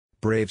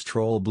Braves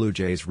troll Blue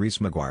Jays Reese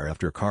McGuire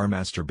after car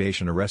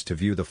masturbation arrest. To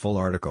view the full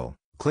article,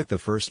 click the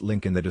first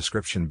link in the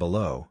description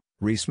below.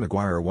 Reese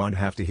McGuire won't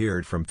have to hear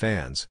it from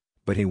fans,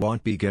 but he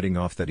won't be getting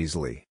off that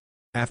easily.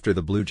 After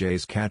the Blue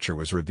Jays catcher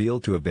was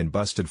revealed to have been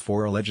busted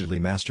for allegedly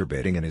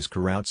masturbating in his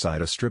car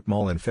outside a strip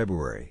mall in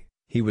February,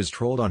 he was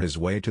trolled on his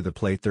way to the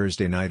plate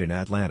Thursday night in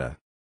Atlanta.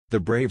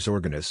 The Braves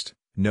organist,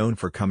 known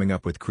for coming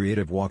up with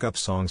creative walk-up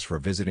songs for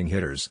visiting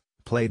hitters,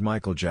 played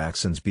Michael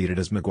Jackson's Beat It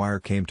as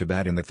McGuire came to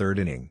bat in the third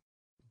inning.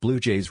 Blue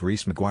Jays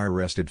Reese McGuire,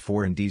 arrested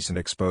for indecent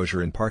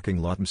exposure in parking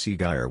lot.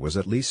 LOTMcGuire was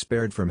at least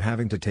spared from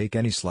having to take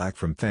any slack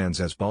from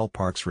fans as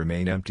ballparks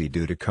remain empty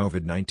due to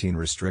COVID-19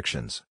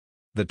 restrictions.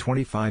 The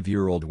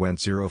 25-year-old went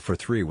 0 for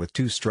 3 with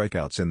 2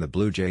 strikeouts in the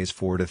Blue Jays'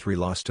 4-3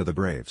 loss to the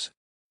Braves.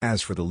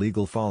 As for the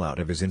legal fallout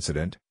of his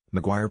incident,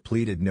 McGuire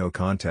pleaded no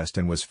contest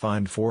and was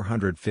fined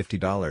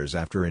 $450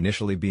 after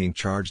initially being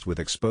charged with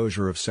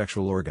exposure of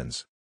sexual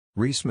organs.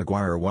 Reese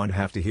McGuire won't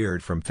have to hear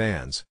it from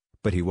fans,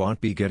 but he won't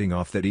be getting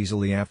off that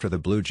easily after the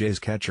Blue Jays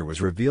catcher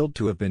was revealed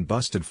to have been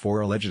busted for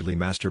allegedly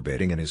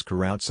masturbating in his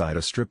car outside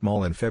a strip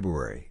mall in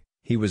February.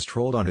 He was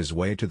trolled on his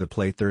way to the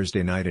plate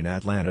Thursday night in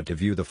Atlanta. To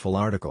view the full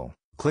article,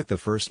 click the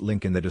first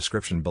link in the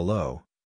description below.